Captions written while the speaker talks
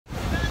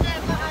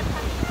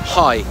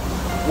Hi,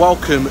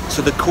 welcome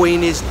to the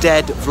Queen is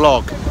Dead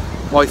vlog.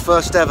 My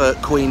first ever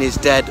Queen is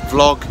Dead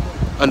vlog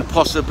and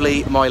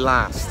possibly my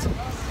last.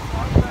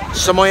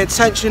 So my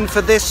intention for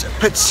this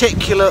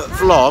particular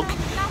vlog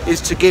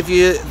is to give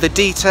you the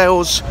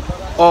details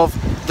of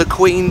the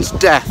Queen's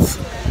death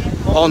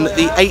on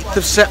the 8th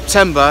of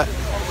September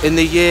in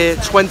the year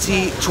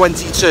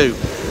 2022.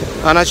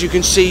 And as you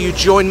can see, you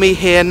join me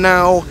here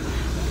now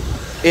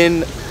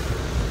in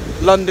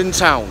London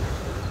town.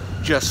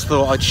 Just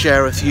thought I'd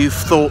share a few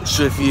thoughts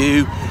with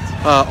you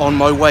on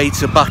my way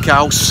to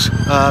Buckhouse.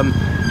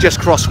 Just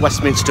crossed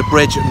Westminster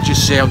Bridge and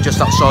just see I'm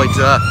just outside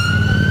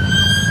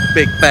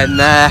Big Ben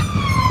there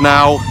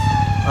now.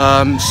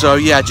 So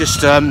yeah,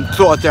 just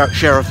thought I'd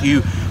share a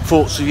few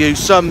thoughts with you.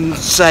 Some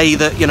say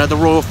that, you know, the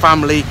royal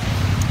family,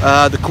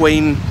 the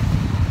Queen,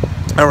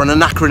 are an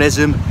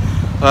anachronism.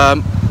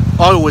 I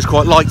always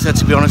quite liked her,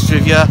 to be honest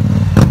with you.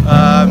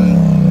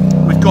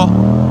 We've got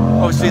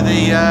obviously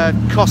the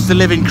cost of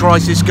living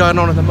crisis going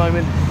on at the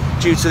moment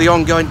due to the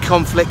ongoing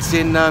conflict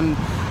in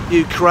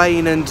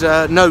Ukraine, and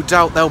no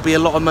doubt there'll be a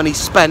lot of money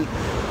spent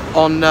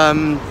on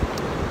I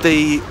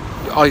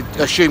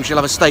assume she'll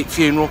have a state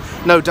funeral.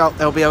 No doubt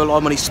there'll be a lot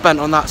of money spent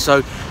on that,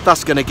 so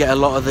that's going to get a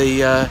lot of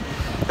the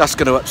that's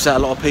going to upset a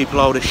lot of people,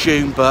 I would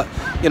assume. But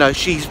you know,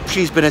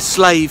 she's been a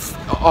slave.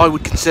 I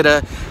would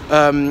consider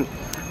the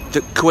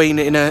Queen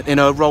in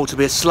her role to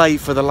be a slave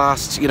for the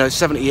last, you know,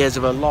 70 years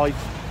of her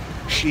life.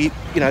 She,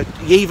 you know,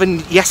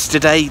 even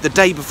yesterday, the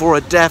day before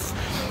her death,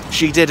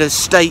 she did a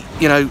state,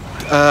 you know,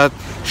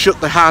 shook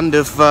the hand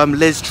of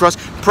Liz Truss.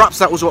 Perhaps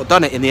that was what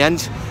done it in the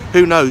end.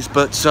 Who knows?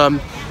 But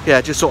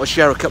yeah, just sort of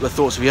share a couple of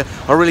thoughts with you.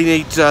 I really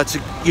need to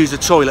use the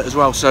toilet as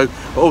well. So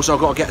also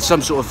I've got to get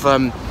some sort of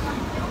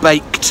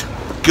baked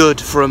good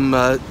from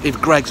either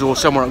Greggs or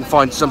somewhere I can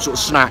find some sort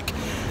of snack.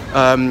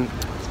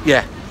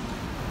 Yeah.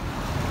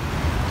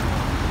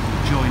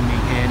 Join me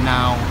here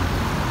now.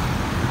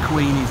 The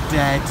Queen is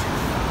dead.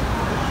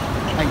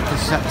 8th of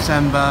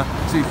September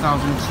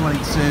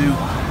 2022.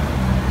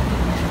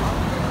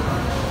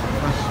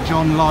 As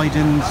John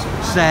Lydon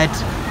said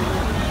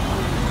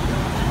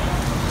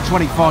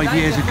 25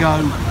 years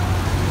ago,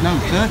 no,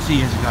 30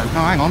 years ago,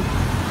 no, hang on,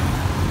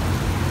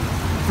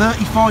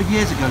 35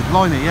 years ago,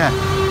 blimey, yeah,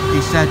 he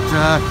said,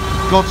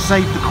 God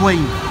save the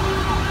Queen.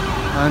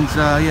 And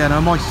yeah, no,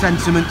 my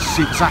sentiments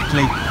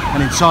exactly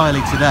and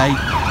entirely today.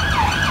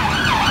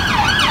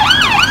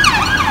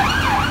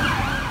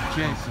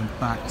 Cheers. And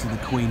back to the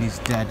Queen is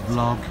Dead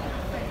vlog,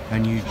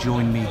 and you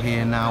join me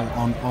here now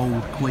on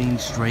Old Queen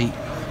Street.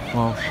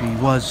 Well, she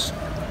was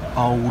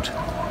old,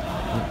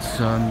 but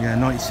yeah,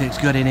 96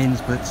 good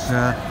innings, but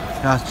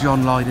as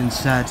John Lydon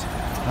said,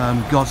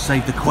 God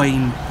save the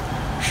Queen,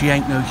 she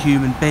ain't no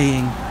human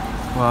being.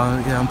 Well,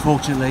 yeah,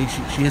 unfortunately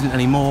she isn't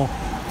anymore,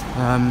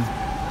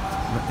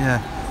 but yeah,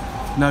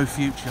 no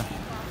future.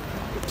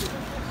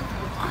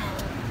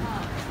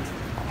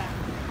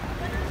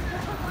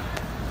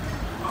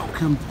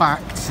 Welcome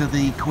back to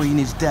the Queen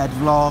is Dead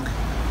vlog,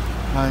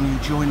 and you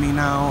join me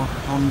now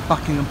on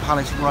Buckingham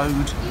Palace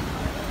Road.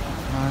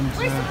 And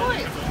you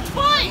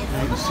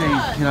can see,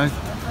 you know,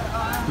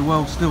 the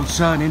world's still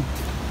turning.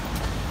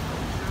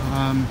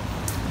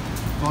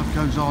 Life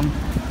goes on.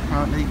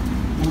 Apparently,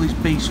 all these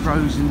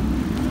bistros and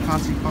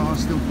fancy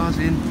bars still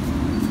buzzing.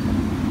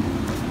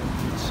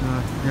 It's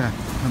yeah,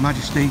 Her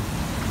Majesty.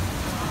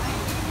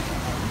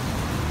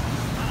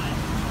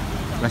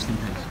 Rest in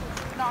peace.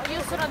 No,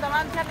 io sono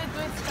davanti alle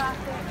due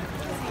scatole.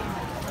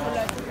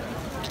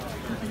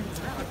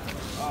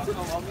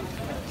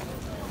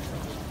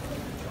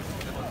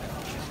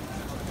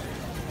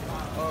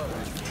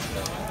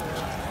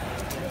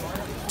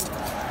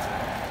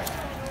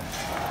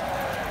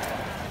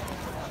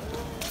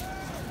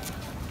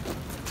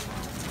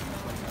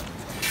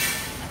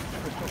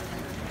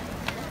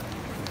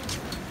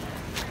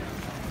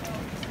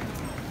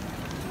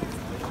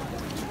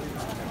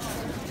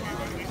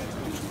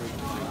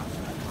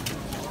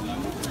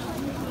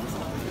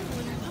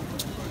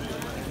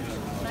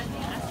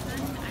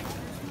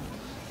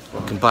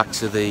 Welcome back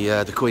to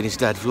the Queen is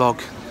Dead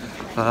vlog.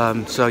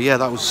 So yeah,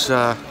 that was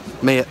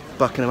me at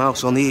Buckingham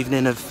House on the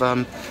evening of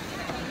the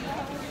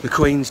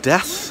Queen's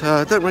death.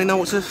 Don't really know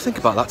what to think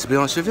about that, to be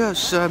honest with you.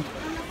 It's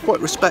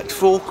quite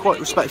respectful, quite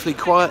respectfully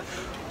quiet.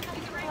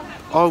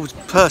 I was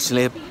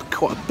personally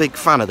quite a big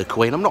fan of the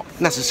Queen. I'm not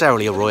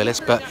necessarily a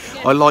royalist, but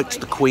I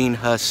liked the Queen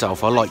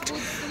herself. I liked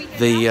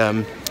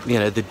the you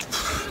know, the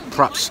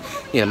perhaps,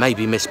 you know,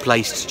 maybe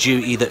misplaced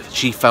duty that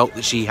she felt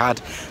that she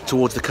had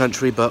towards the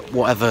country, but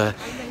whatever,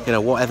 you know,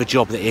 whatever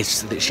job that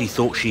is that she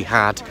thought she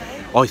had,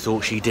 I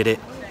thought she did it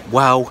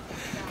well.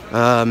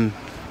 Her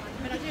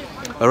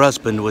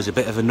husband was a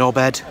bit of a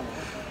knobhead,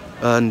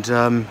 and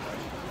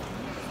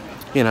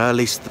you know, at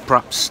least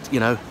perhaps, you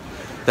know,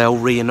 they'll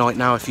reunite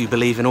now if you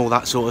believe in all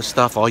that sort of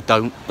stuff. I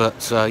don't, but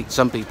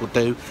some people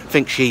do.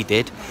 Think she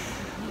did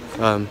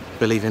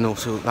believe in all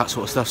that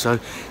sort of stuff, so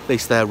at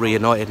least they're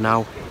reunited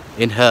now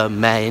in her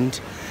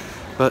mind.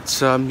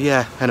 But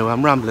yeah, anyway,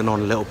 I'm rambling on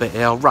a little bit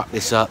here. I'll wrap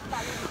this up.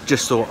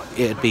 Just thought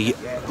it'd be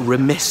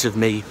remiss of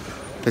me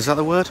Is that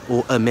the word?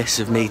 Or amiss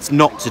of me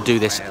not to do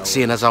this,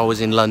 seeing as I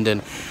was in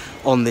London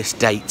on this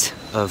date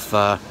of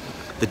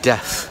the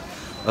death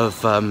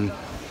of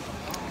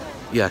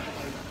yeah,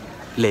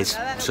 Liz.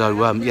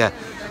 So yeah,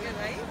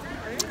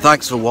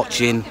 thanks for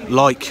watching.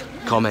 Like,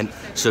 comment,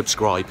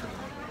 subscribe.